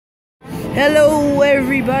Hello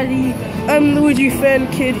everybody, I'm Luigi Fan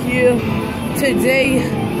Kid here. Today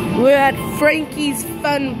we're at Frankie's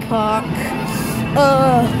Fun Park.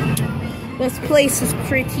 This place is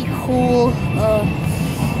pretty cool.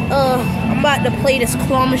 I'm about to play this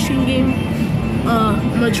claw machine game. I'm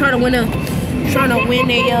gonna try to win a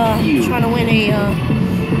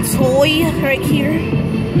toy right here.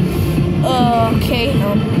 Okay,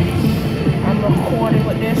 I'm recording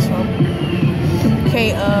with this.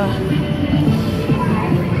 Okay,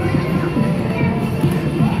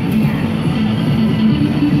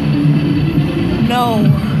 no,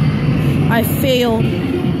 I failed.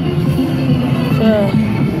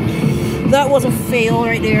 That was a fail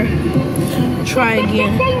right there. Try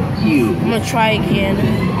again. I'm gonna try again.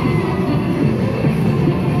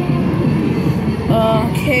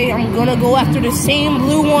 Okay, I'm gonna go after the same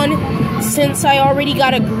blue one since I already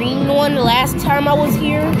got a green one last time I was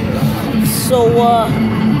here. So,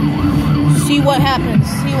 see what happens.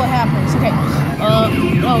 Okay.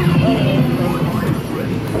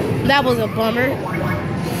 That was a bummer.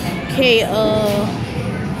 Okay,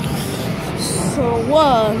 so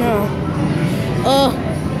no.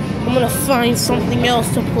 I'm gonna find something else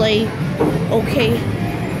to play. Okay.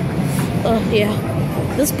 Yeah.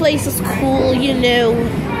 This place is cool, you know.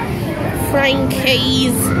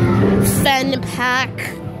 Frankie's Fun Park.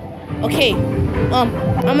 Okay. I'm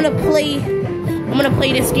gonna play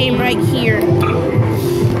this game right here.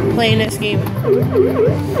 Playing this game.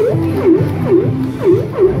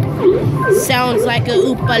 Sounds like a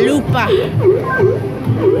Oopa Loopa.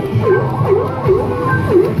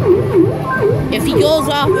 If he goes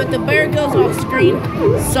off, if the bird goes off screen,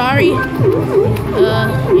 sorry.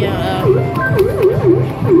 Yeah.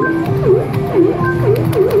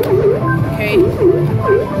 Okay.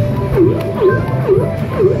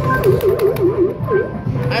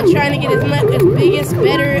 I'm trying to get as biggest,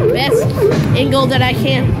 best angle that I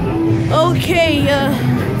can. Okay,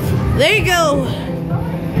 there you go.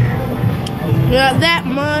 Not that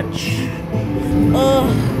much. I'm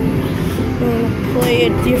gonna play a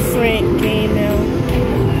different game now.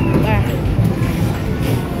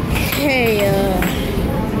 Okay,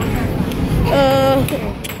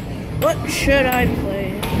 what should I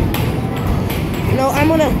play? I'm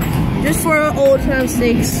gonna, just for old time's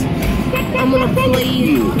sakes, I'm gonna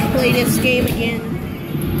play this game again.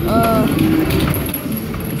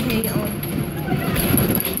 Okay,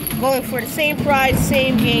 going for the same prize,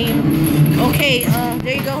 same game. Okay,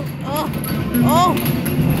 there you go.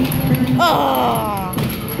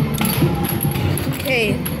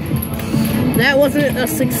 Okay, that wasn't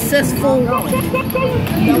successful,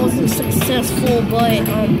 but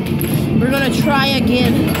we're gonna try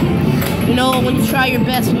again. You know, when you try your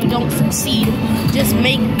best and you don't succeed, just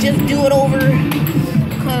do it over,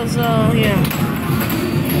 cause yeah.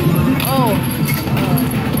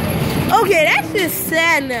 Okay, that's just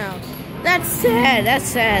sad now. That's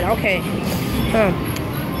sad. Okay.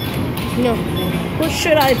 What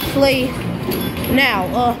should I play now?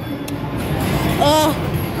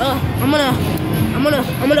 I'm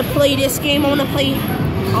gonna play this game. I'm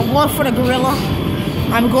going for the gorilla.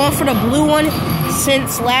 I'm going for the blue one.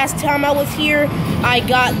 Since last time I was here, I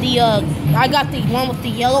got the one with the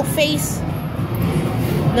yellow face.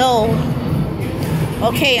 No.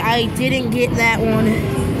 Okay, I didn't get that one.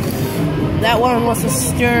 That one was a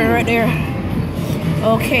stir right there.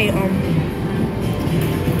 Okay,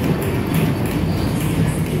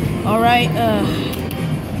 alright,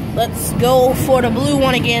 let's go for the blue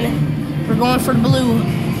one again. We're going for the blue.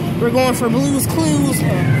 We're going for Blue's Clues.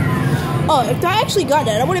 Oh, if I actually got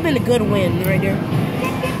that would have been a good win right there.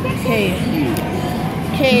 Okay.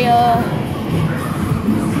 Okay,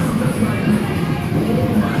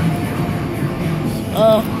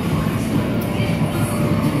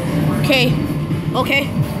 Okay.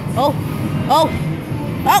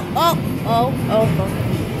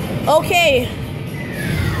 Okay.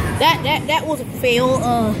 That was a fail.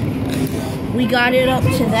 We got it up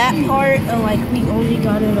to that part. Like we only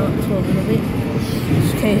got it up to a little bit.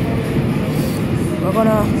 Okay. We're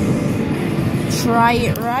gonna try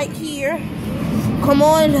it right here. Come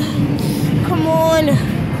on,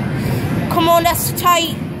 that's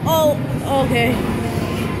tight. Oh, okay.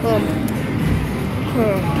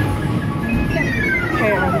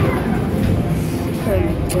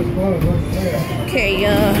 Okay,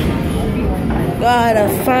 gotta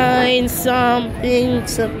find something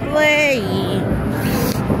to play.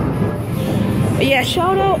 But yeah,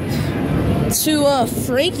 shout out to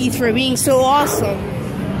Frankie for being so awesome.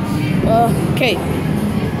 Okay.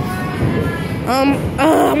 I'm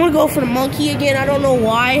gonna go for the monkey again. I don't know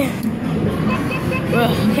why.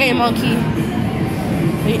 Okay, monkey.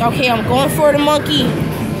 Okay, I'm going for the monkey.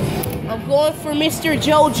 I'm going for Mr.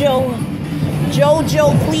 Jojo.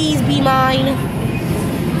 Jojo, please be mine.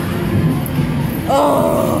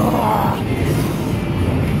 Oh.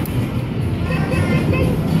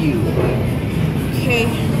 Okay.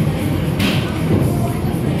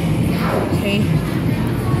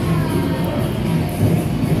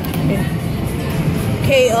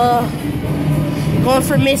 Okay, going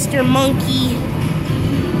for Mr. Monkey.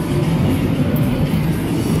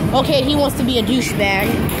 Okay, he wants to be a douchebag.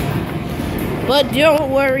 But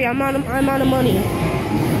don't worry, I'm out of money.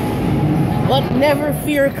 But never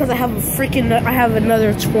fear, because I have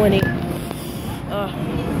another 20.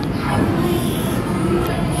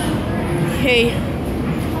 Okay,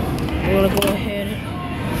 I'm gonna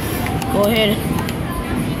go ahead,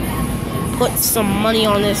 put some money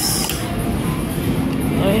on this.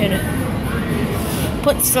 Go ahead,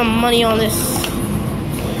 put some money on this.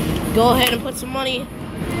 Go ahead and put some money.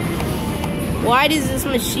 Why does this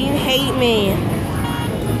machine hate me?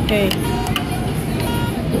 Okay.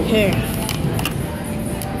 Here.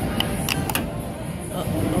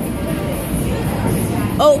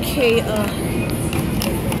 Okay,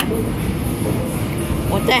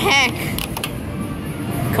 what the heck?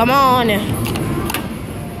 Come on.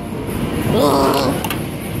 Ugh.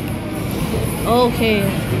 Okay.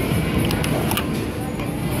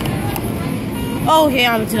 Okay,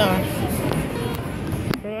 I'm done.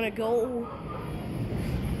 We're gonna go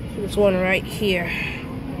to this one right here.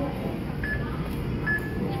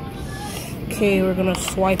 Okay, we're gonna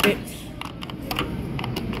swipe it.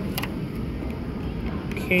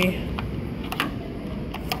 Okay.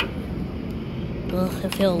 Well,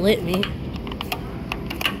 if he'll let me.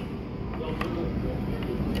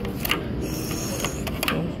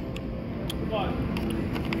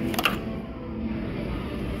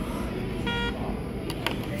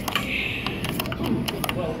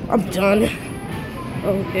 I'm done.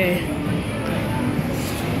 Okay.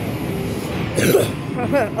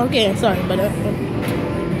 Okay, sorry, but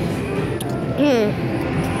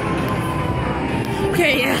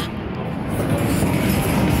okay, yeah.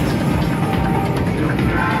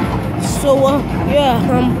 So, yeah,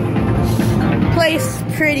 place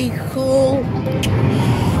pretty cool.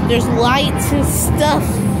 There's lights and stuff,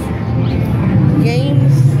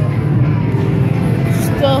 games,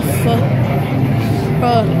 stuff.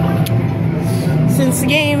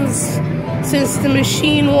 Since the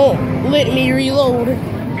machine won't let me reload,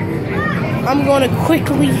 I'm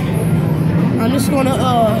just gonna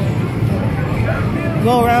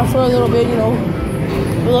go around for a little bit, you know,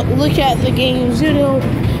 look at the games, you know,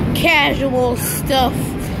 casual stuff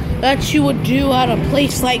that you would do at a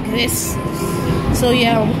place like this. So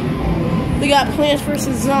yeah, we got Plants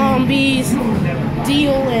vs. Zombies,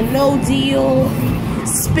 Deal and No Deal,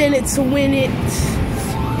 Spin It to Win It,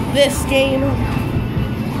 this game.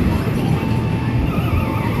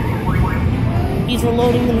 He's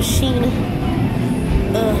reloading the machine.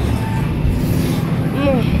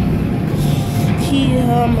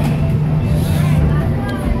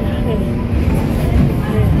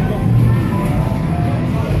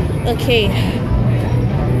 Okay.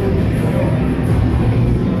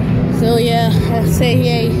 So yeah, I say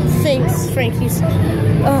yay. Thanks, Frankie's.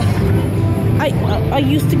 I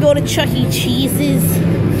used to go to Chuck E. Cheese's,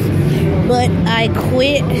 but I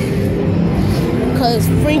quit because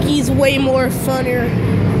Frankie's way more funner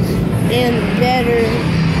and better.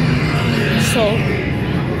 So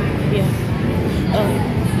yeah.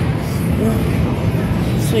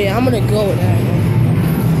 So yeah, I'm gonna go with that.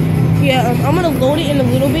 Yeah, I'm gonna load it in a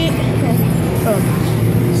little bit.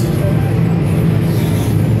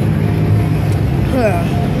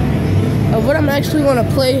 What I'm actually gonna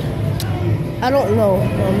play, I don't know.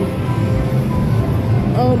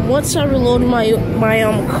 Once I reload my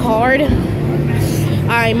card,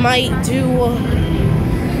 I might do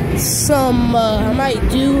some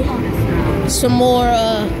more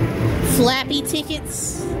Flappy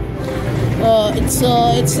tickets.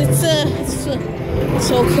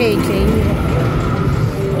 It's okay, King.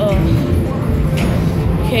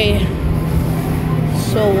 Okay.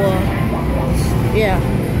 So yeah.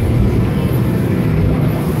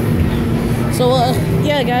 So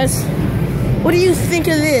yeah, guys. What do you think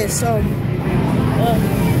of this?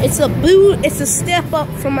 It's a step up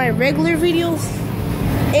from my regular videos,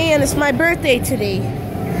 and it's my birthday today.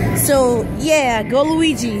 So yeah, go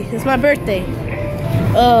Luigi! It's my birthday.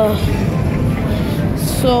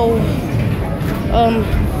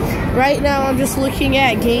 Right now I'm just looking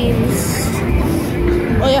at games.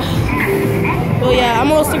 Oh yeah,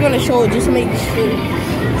 I'm also gonna show it just to make sure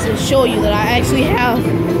to show you that I actually have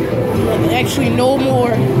no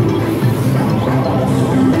more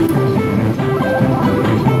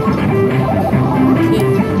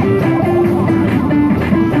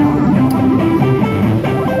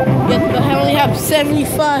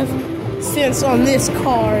chance on this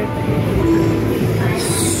card.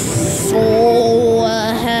 So,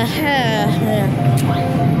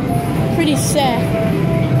 pretty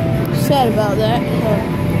sad about that.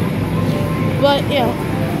 But yeah,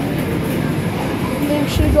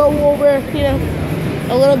 things should go over, you know,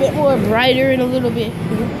 a little bit more brighter and a little bit,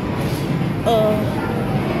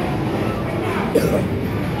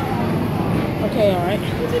 okay, all right.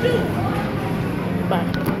 What you doing? Bye.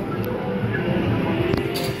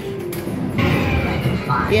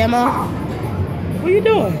 Yeah, Mom? What are you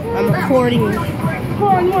doing? I'm recording.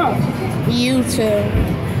 Recording what? YouTube.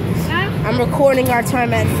 I'm recording our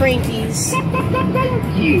time at Frankie's. So,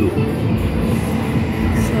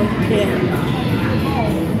 yeah.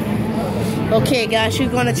 Okay, guys, she's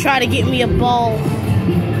gonna try to get me a ball.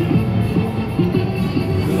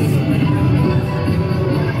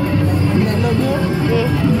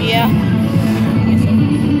 Yeah.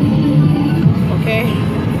 Okay.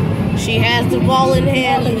 She has the ball in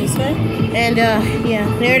hand. And yeah,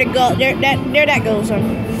 there to go. There that goes. Pick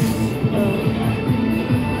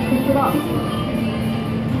it up.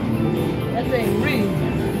 That thing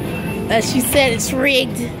rigged. She said it's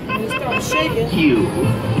rigged. When it starts shaking.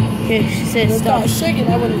 Okay, she said When it starts shaking,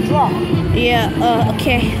 that would drop. Yeah.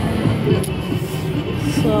 Okay.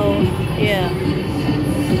 So yeah.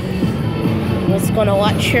 Just gonna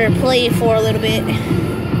watch her play for a little bit.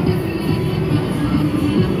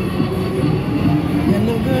 That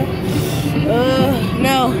look good?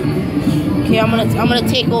 No. Okay, I'm gonna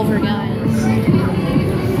take over, guys.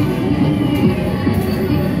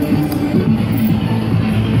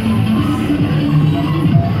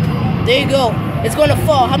 There you go. It's gonna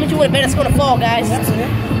fall. How much you wanna bet it's gonna fall, guys? That's it.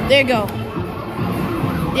 There you go.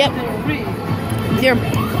 Yep.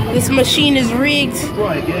 This machine is rigged.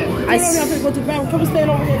 Right, yeah. I don't have to go to the bathroom. Come and stand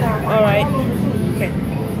over here now. All right. Okay.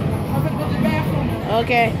 I'm gonna go to the bathroom.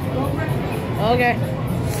 Okay. Okay.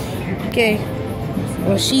 Okay.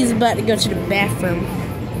 Well, she's about to go to the bathroom.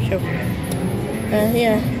 Sure.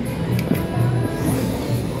 Yeah.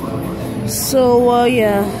 So,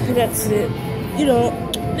 yeah, that's it. You know,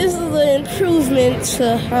 this is the improvement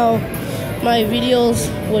to how my videos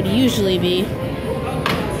would usually be.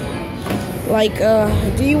 Like,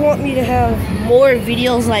 do you want me to have more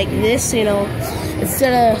videos like this, you know,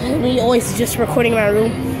 instead of me always just recording in my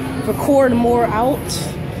room, record more out?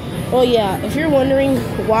 Well, yeah, if you're wondering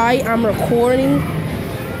why I'm recording,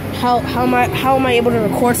 how am I able to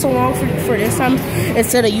record so long for this time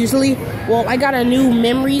instead of usually? Well, I got a new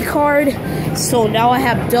memory card, so now I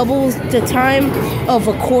have double the time of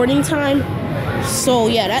recording time. So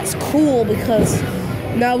yeah, that's cool because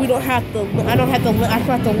now we don't have to. I don't have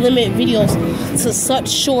to limit videos to such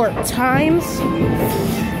short times,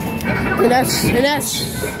 and that's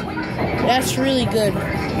really good.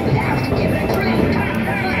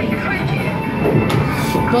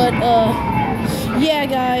 But yeah,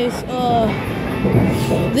 guys,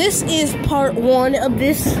 this is part 1 of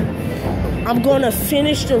this. I'm gonna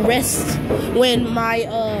finish the rest when my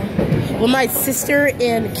sister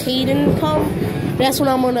and Caden come. That's when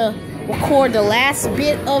I'm gonna record the last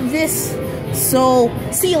bit of this. So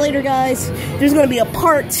see you later, guys. There's gonna be a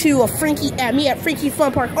part 2 of Frankie at Frankie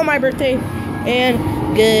Fun Park on my birthday. And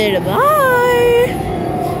goodbye.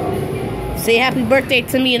 Say happy birthday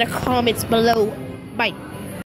to me in the comments below. Bye.